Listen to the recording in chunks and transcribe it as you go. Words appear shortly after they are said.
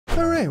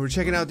All right, we're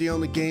checking out the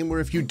only game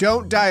where if you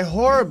don't die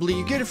horribly,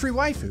 you get a free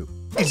waifu.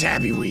 It's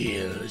Happy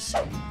Wheels.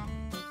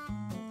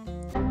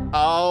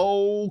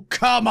 Oh,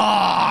 come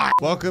on!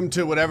 Welcome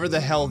to whatever the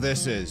hell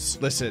this is.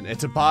 Listen,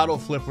 it's a bottle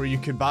flip where you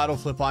can bottle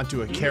flip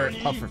onto a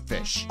carrot puffer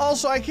fish.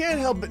 Also, I can't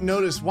help but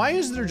notice, why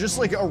is there just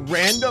like a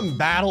random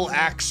battle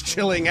axe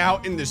chilling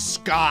out in the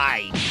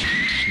sky?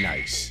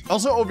 Nice.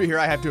 Also over here,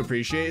 I have to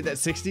appreciate that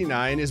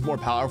 69 is more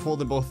powerful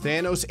than both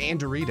Thanos and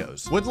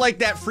Doritos. Would like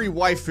that free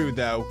waifu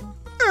though.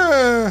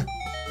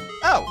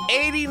 Oh,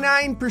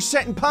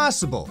 89%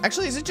 impossible.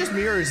 Actually, is it just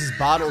me or is this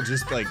bottle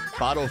just like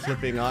bottle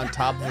flipping on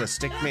top of a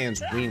stick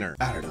man's wiener?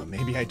 I don't know,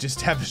 maybe I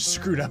just have a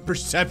screwed up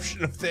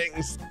perception of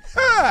things.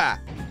 Ha!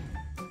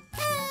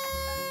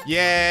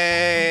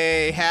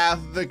 Yay, half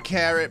the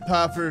carrot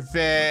puffer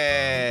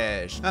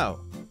fish.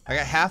 Oh, I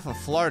got half of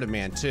Florida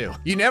Man too.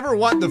 You never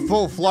want the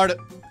full Florida.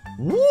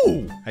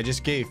 Woo! I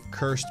just gave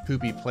cursed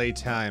poopy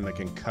playtime a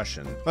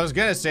concussion. What I was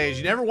gonna say is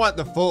you never want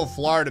the full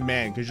Florida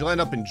Man because you'll end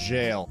up in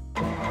jail.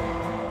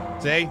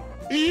 See?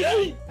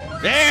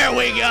 There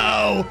we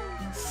go!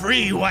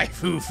 Free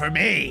waifu for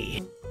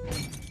me!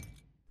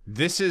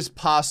 This is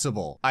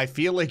possible. I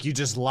feel like you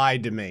just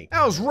lied to me.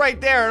 That was right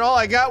there and all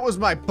I got was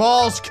my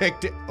balls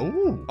kicked in.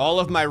 Ooh. All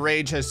of my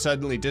rage has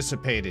suddenly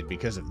dissipated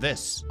because of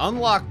this.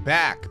 Unlock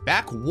back.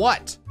 Back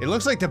what? It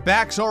looks like the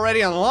back's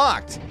already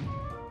unlocked.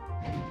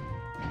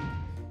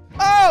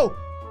 Oh!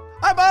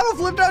 I bottle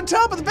flipped on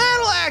top of the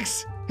battle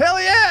axe!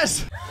 Hell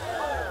yes!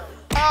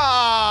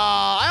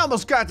 Ah, I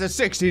almost got to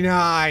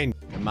 69.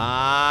 Come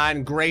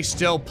on,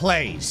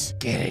 GrayStillPlays.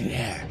 Get in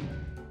there.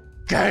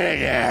 Get in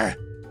there.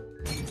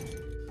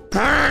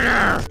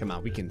 Burner. Come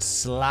on, we can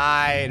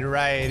slide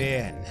right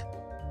in.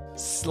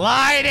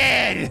 Slide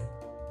in.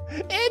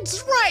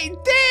 It's right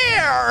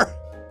there.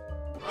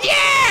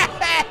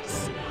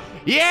 Yes.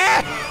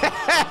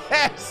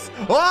 Yes.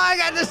 Oh, I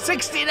got the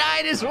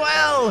 69 as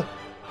well.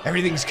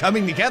 Everything's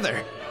coming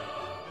together.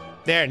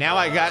 There, now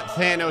I got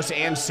Thanos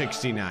and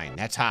 69.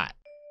 That's hot.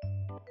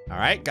 All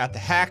right, got the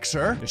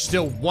haxer. There's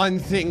still one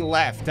thing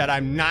left that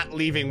I'm not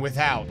leaving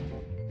without.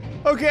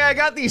 Okay, I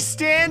got the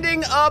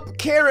standing up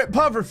carrot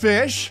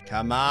pufferfish.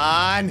 Come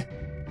on.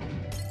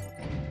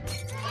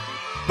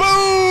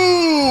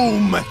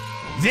 Boom!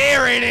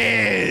 There it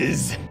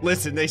is!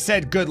 Listen, they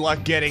said good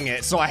luck getting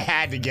it, so I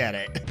had to get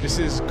it. This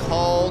is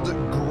called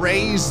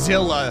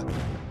GrayZilla.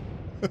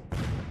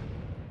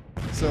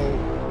 So,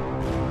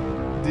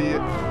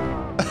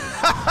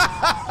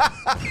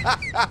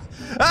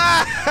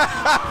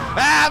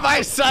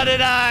 my son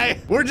and I,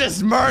 we're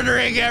just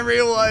murdering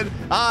everyone.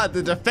 Ah,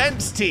 the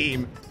defense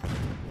team.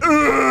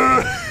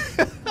 Can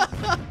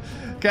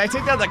I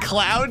take down the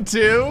clown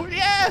too?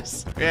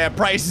 Yes. Yeah,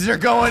 prices are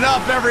going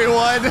up,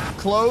 everyone.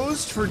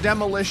 Closed for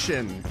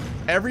demolition.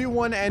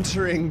 Everyone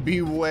entering,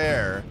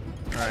 beware.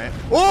 All right.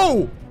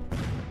 Oh!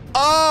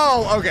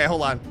 Oh, okay,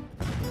 hold on.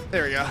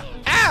 There we go.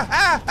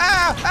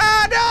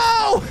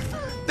 No!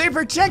 They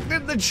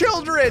protected the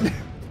children.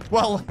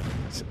 Well,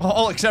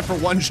 all except for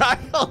one child.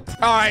 All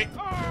right,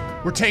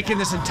 we're taking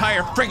this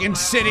entire friggin'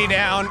 city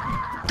down.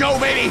 Go,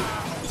 baby!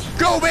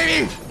 Go,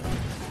 baby!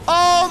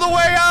 All the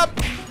way up!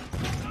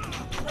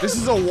 This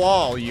is a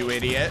wall, you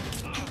idiot.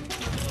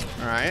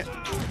 All right.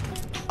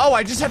 Oh,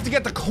 I just have to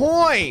get the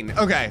coin.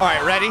 Okay, all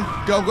right, ready?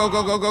 Go, go,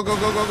 go, go, go, go,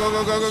 go, go, go,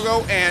 go, go, go,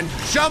 go, and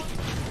jump.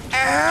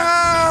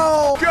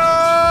 Ow! Go!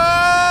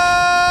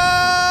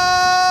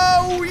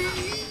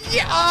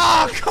 Yeah,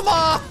 oh, come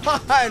on!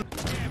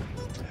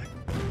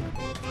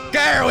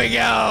 There we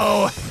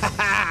go!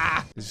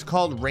 This is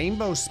called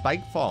Rainbow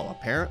Spikefall.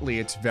 Apparently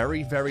it's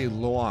very, very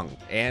long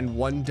and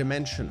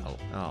one-dimensional.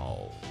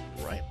 All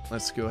right,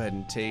 let's go ahead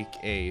and take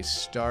a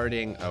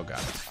starting, oh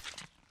God.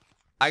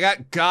 I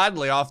got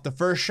godly off the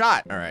first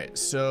shot. All right,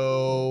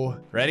 so,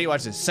 ready?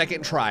 Watch this,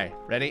 second try.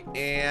 Ready?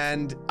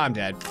 And I'm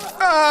dead. Oh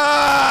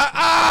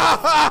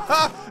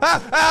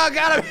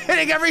God, I'm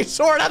hitting every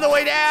sword on the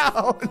way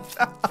down.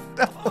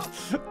 No.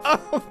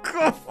 Oh,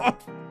 come on.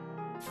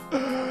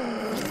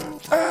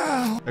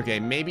 Okay,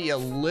 maybe a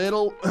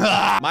little.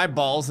 My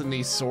balls and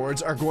these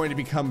swords are going to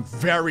become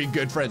very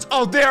good friends.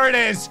 Oh, there it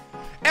is.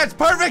 It's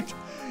perfect.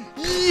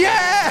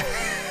 Yes,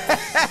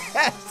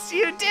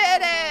 you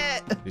did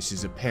it. This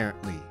is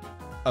apparently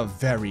a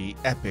very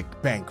epic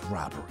bank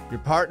robbery. Your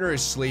partner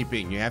is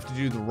sleeping. You have to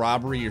do the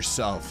robbery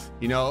yourself.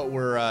 You know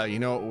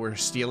what we're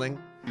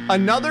stealing?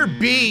 Another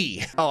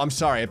B. Oh, I'm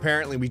sorry.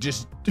 Apparently we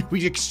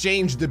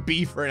exchanged the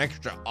B for an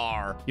extra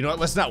R. You know what?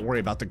 Let's not worry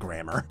about the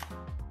grammar.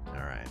 All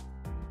right.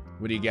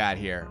 What do you got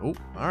here? Oh,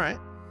 all right.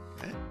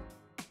 Okay.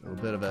 A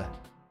little bit of a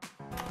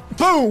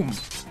boom.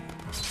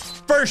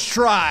 First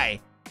try.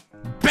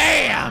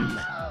 Bam.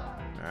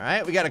 All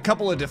right. We got a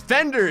couple of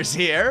defenders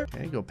here.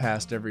 Okay, go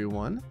past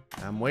everyone.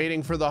 I'm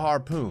waiting for the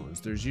harpoons.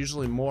 There's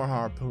usually more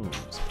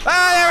harpoons.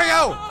 Ah, there we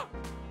go. All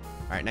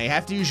right. Now you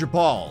have to use your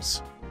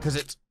balls because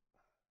it's.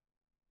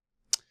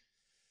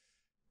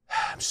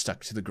 I'm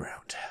stuck to the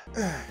ground.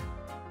 All right.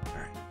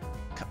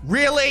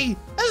 Really?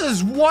 This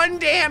is one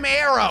damn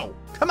arrow.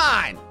 Come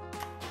on. There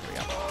we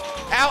go.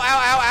 Ow, ow,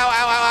 ow, ow,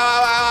 ow, ow,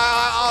 ow,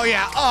 ow, ow,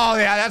 Oh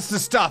yeah, that's the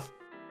stuff.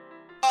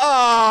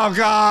 Oh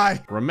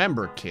God.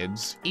 Remember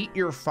kids, eat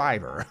your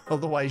fiber,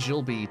 otherwise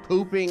you'll be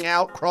pooping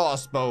out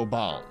crossbow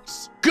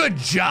balls. Good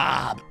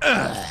job.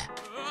 Ugh.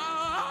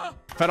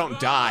 If I don't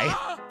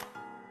die.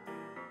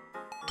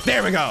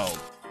 There we go.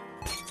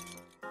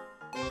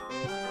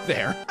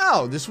 There.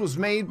 Oh, this was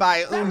made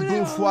by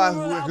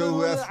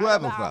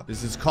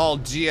This is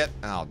called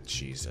oh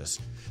Jesus.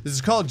 This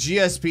is called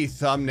GSP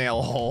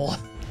thumbnail hole. All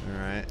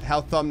right, how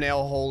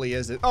thumbnail holy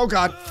is it? Oh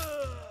God.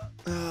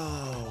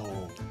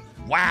 Oh,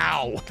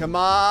 wow. Come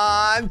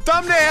on,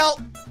 thumbnail.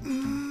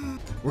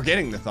 We're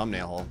getting the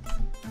thumbnail hole.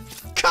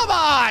 Come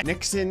on!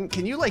 Nixon,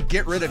 can you like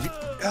get rid of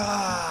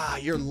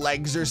your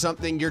legs or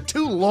something? You're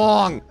too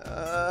long.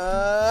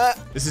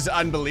 This is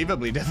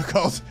unbelievably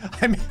difficult.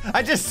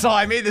 I just saw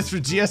I made this for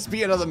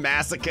GSP and other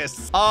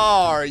masochists.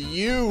 Are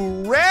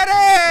you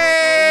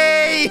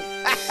ready?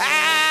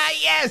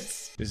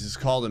 Yes! This is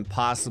called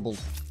impossible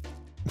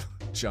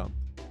jump.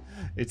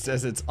 It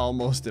says it's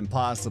almost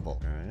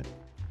impossible. All right.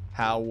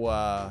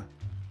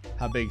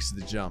 How big's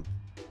the jump?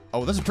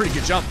 Oh, that's a pretty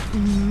good jump.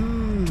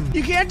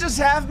 You can't just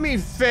have me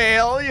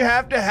fail. You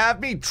have to have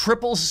me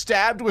triple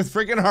stabbed with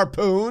freaking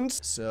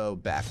harpoons. So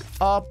back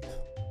up.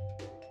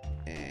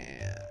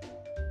 And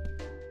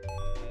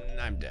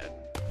I'm dead.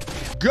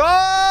 Go!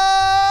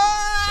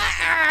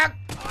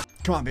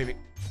 Come on, baby.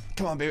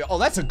 Come on, baby. Oh,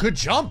 that's a good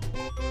jump.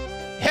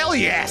 Hell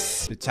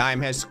yes. The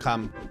time has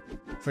come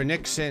for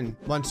Nixon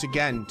once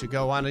again to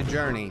go on a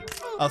journey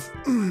of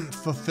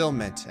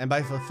fulfillment. And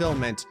by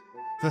fulfillment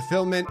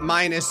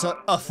minus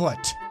a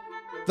foot.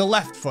 The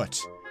left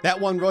foot. That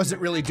one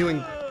wasn't really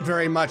doing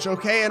very much,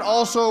 okay? And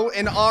also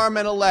an arm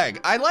and a leg.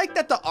 I like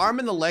that the arm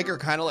and the leg are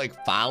kind of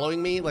like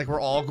following me, like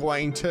we're all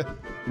going to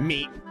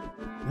meet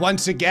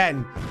once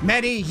again,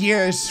 many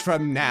years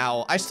from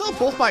now. I still have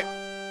both my,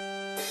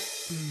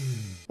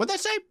 what'd that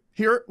say?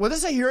 Here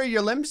are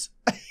your limbs?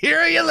 Here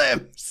are your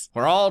limbs.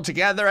 We're all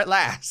together at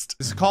last.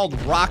 This is called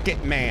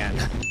Rocket Man.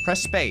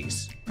 Press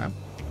space.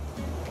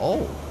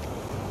 Oh.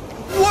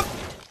 Whoop.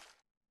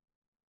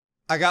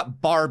 I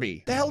got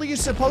Barbie. The hell are you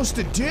supposed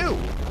to do?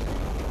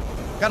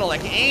 Gotta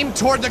like aim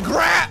toward the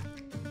ground.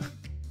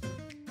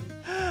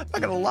 I'm not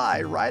gonna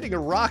lie, riding a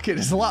rocket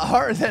is a lot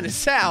harder than it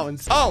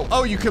sounds.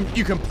 Oh, you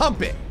can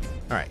pump it.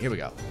 All right, here we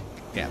go.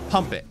 Yeah,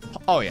 pump it.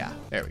 Oh yeah,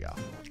 there we go.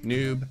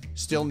 Noob,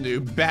 still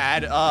noob,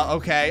 bad,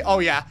 okay. Oh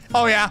yeah.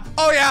 Yeah,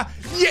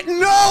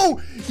 no!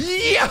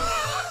 Yeah!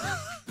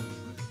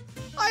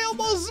 I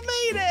almost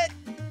made it.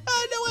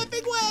 No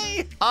epic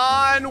way.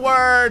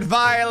 Onward,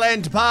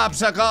 violent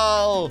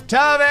popsicle,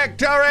 to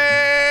victory!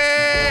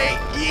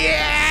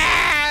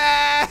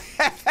 Yeah!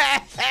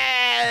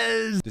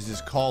 This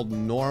is called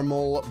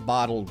normal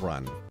bottle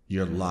run.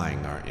 You're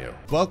lying, aren't you?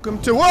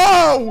 Welcome to,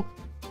 whoa!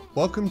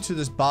 Welcome to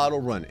this bottle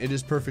run. It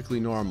is perfectly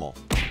normal.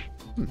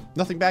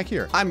 Nothing back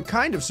here. I'm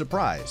kind of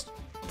surprised.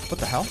 What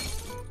the hell?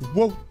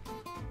 Whoa.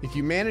 If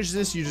you manage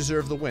this, you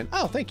deserve the win.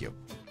 Oh, thank you.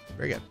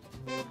 Very good.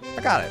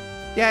 I got it.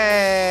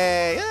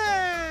 Yay! Yeah.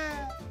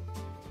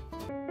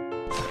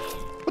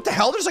 What the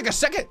hell? There's like a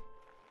second.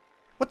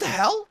 What the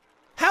hell?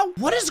 How?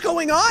 What is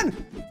going on?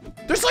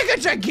 There's like a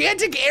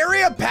gigantic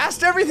area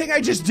past everything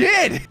I just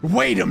did.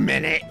 Wait a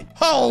minute.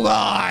 Hold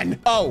on.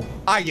 Oh,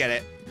 I get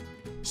it.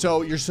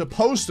 So you're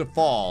supposed to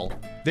fall.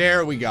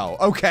 There we go.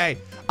 Okay.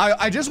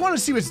 I just want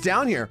to see what's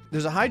down here.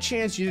 There's a high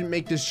chance you didn't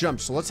make this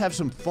jump, so let's have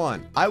some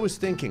fun. I was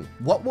thinking,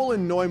 what will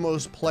annoy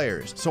most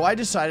players? So I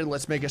decided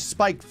let's make a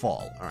spike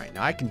fall. All right,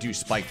 now I can do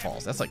spike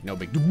falls. That's like no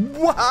big deal.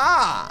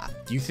 Wah!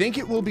 Do you think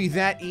it will be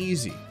that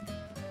easy?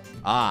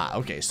 Ah,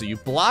 okay, so you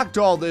blocked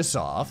all this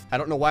off. I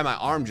don't know why my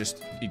arm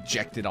just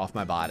ejected off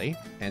my body.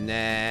 And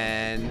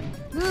then,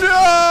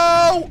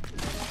 no!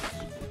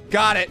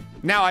 Got it.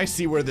 Now I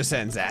see where this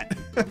ends at.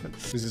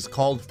 This is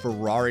called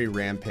Ferrari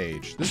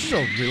Rampage. This is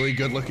a really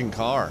good looking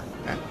car.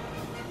 Okay.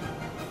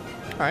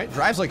 All right,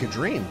 drives like a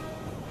dream.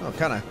 Oh,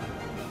 kind of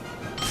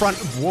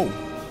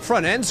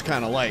front end's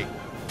kind of light.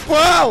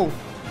 Whoa,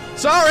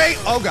 sorry.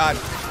 Oh God,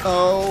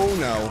 oh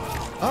no.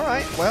 All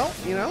right, well,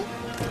 you know,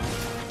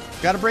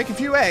 gotta break a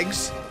few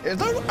eggs. Are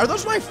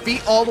those my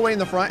feet all the way in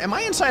the front? Am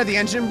I inside of the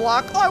engine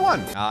block? Oh, I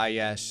won. Ah,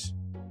 yes,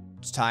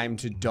 it's time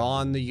to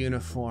don the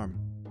uniform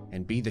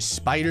and be the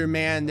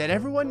Spider-Man that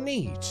everyone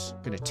needs.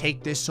 Gonna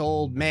take this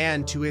old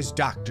man to his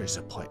doctor's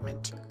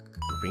appointment.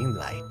 Green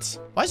light.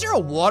 Why is there a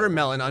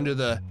watermelon under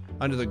the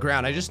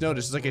ground? I just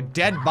noticed it's like a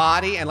dead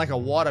body and like a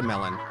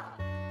watermelon.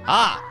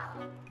 Ah,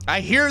 I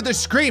hear the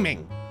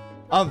screaming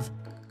of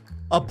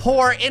a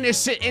poor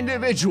innocent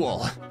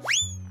individual.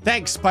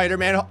 Thanks,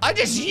 Spider-Man. I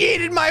just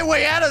yeeted my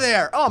way out of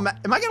there. Oh, am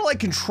I gonna like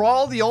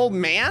control the old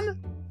man?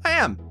 I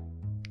am.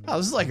 Oh,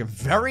 this is like a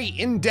very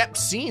in-depth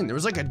scene. There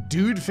was like a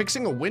dude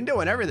fixing a window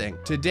and everything.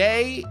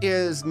 Today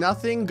is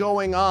nothing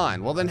going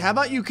on. Well then how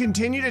about you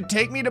continue to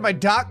take me to my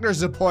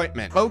doctor's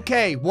appointment?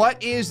 Okay,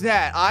 what is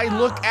that? I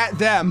look at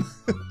them.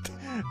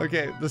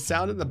 Okay, the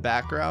sound in the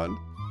background.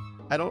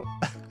 I don't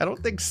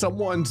think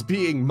someone's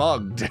being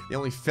mugged. The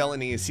only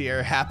felonies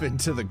here happen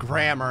to the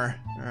grammar.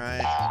 All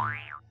right.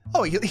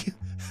 Oh,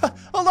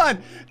 Hold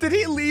on. Did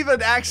he leave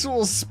an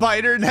actual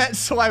spider net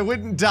so I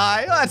wouldn't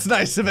die? Oh, that's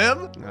nice of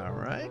him. All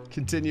right,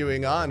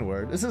 continuing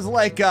onward. This is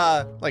like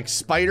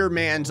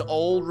Spider-Man's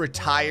old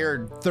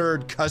retired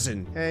third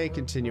cousin. Okay,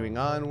 continuing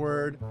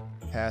onward.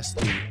 Past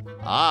the...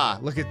 Ah,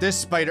 look at this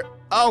spider.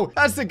 Oh,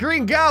 that's the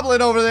Green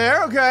Goblin over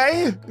there.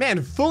 Okay.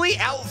 Man, fully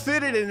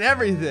outfitted and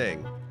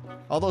everything.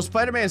 Although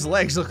Spider-Man's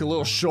legs look a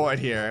little short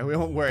here. We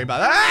won't worry about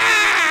that.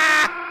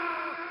 Ah!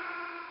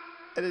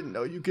 I didn't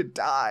know you could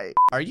die.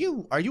 Are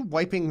you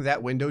wiping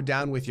that window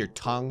down with your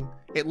tongue?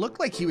 It looked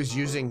like he was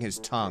using his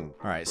tongue.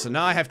 All right, so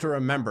now I have to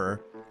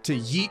remember to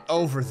yeet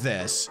over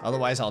this.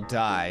 Otherwise, I'll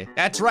die.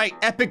 That's right,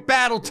 epic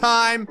battle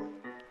time.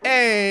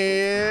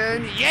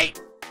 And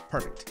yeet.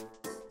 Perfect.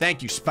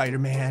 Thank you,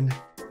 Spider-Man.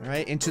 All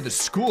right, into the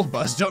school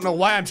bus. Don't know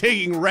why I'm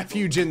taking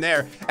refuge in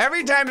there.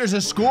 Every time there's a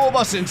school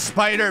bus in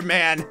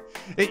Spider-Man,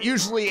 it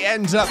usually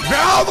ends up,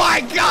 oh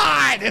my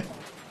God!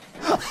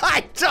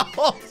 I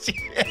told you.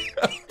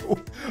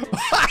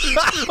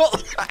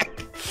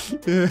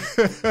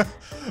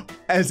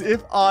 As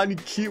if on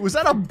cue. Was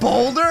that a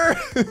boulder?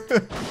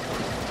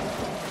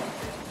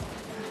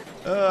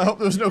 I hope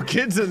there's no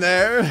kids in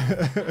there.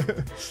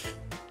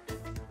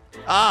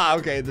 Ah,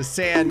 okay, the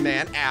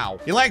Sandman. Ow.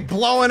 You like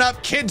blowing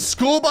up kids'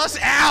 school bus?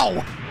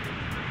 Ow!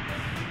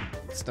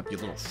 Stop, you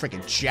little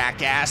freaking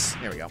jackass.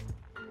 There we go.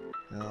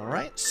 All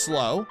right,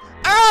 slow.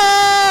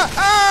 Ah!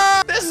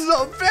 Ah! This is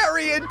a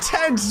very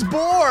intense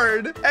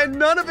board, and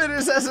none of it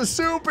is as a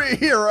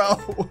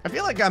superhero. I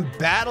feel like I'm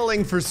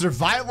battling for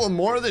survival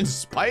more than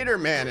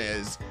Spider-Man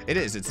is. It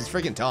is, it's his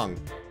freaking tongue.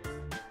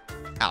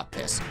 Ow,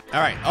 piss. All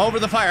right, over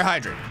the fire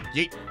hydrant.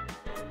 Yeet.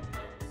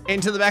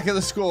 Into the back of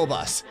the school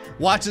bus.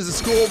 Watch as the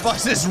school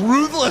bus is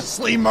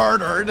ruthlessly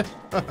murdered.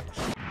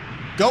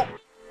 Go.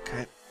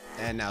 Okay.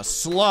 And now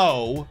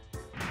slow.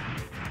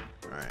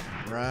 All right.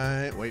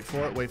 Right. Wait for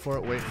it. Wait for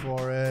it. Wait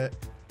for it.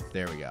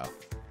 There we go.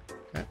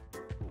 Okay.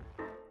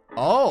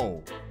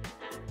 Oh.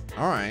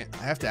 All right.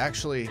 I have to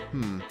actually.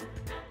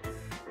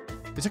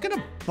 Is it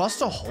gonna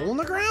bust a hole in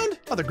the ground?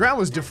 Oh, the ground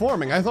was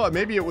deforming. I thought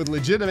maybe it would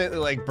legitimately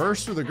like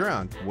burst through the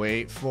ground.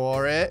 Wait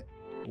for it.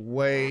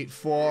 Wait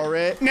for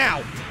it.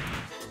 Now.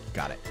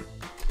 Got it.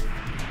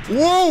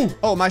 Whoa!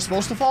 Oh, am I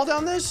supposed to fall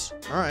down this?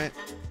 All right.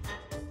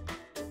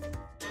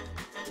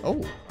 Oh,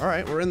 all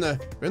right. We're in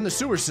the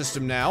sewer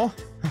system now.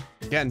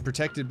 Again,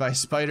 protected by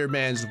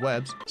Spider-Man's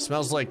webs.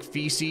 Smells like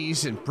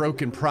feces and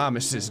broken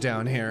promises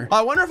down here.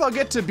 I wonder if I'll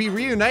get to be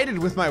reunited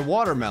with my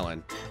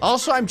watermelon.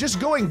 Also, I'm just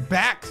going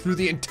back through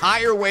the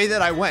entire way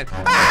that I went.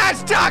 Ah,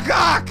 it's Doc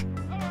Ock!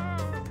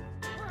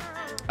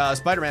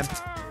 Spider-Man.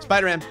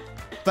 Spider-Man.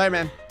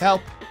 Spider-Man,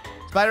 help.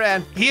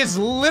 Spider-Man. He is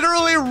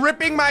literally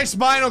ripping my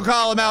spinal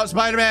column out,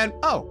 Spider-Man.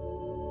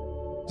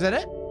 Oh. Is that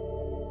it?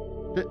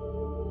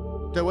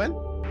 Did I win?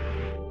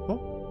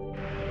 Oh.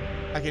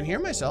 I can hear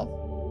myself.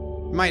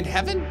 Am I in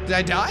heaven? Did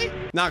I die?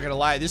 Not gonna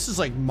lie, this is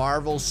like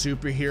Marvel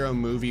superhero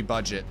movie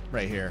budget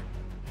right here.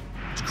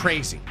 It's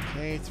crazy.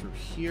 Okay, through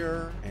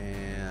here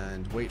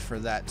and wait for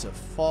that to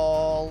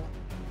fall.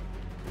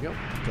 There we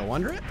go. Go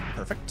under it.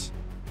 Perfect.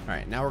 All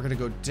right, now we're gonna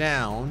go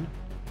down.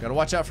 Gotta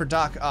watch out for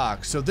Doc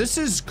Ock. So this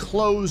is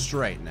closed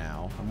right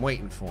now. I'm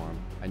waiting for him.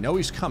 I know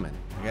he's coming.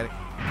 I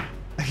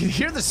can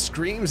hear the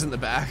screams in the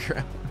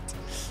background.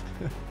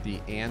 The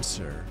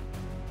answer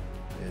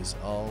is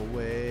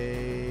always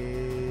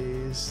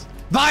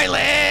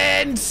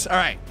violence. All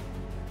right,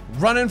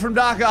 running from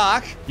Doc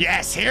Ock.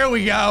 Yes, here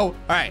we go. All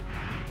right,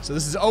 so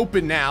this is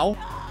open now.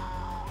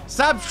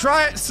 Stop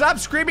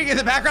screaming in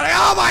the background. Like,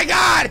 oh my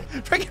God,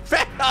 freaking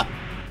Venom.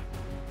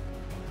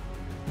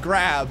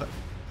 Grab.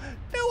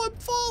 No, I'm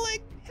falling.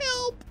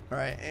 Help. All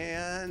right,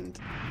 and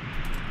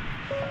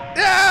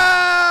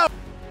no!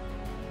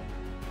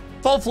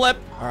 Full flip.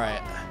 All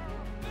right.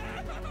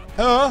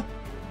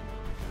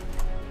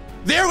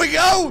 There we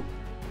go.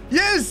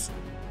 Yes.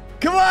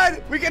 Come on.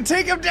 We can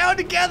take him down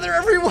together,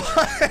 everyone.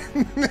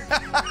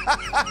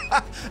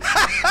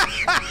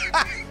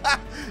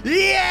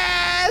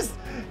 Yes.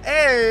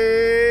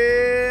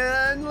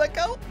 And let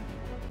go.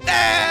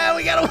 Ah,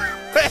 we got to.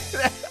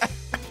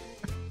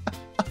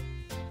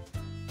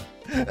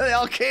 They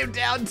all came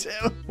down too.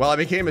 Well, I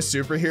became a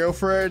superhero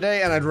for a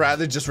day and I'd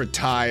rather just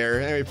retire.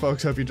 Anyway,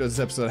 folks, hope you enjoyed this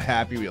episode of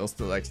Happy Wheels.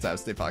 Till next time,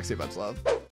 stay foxy, much love.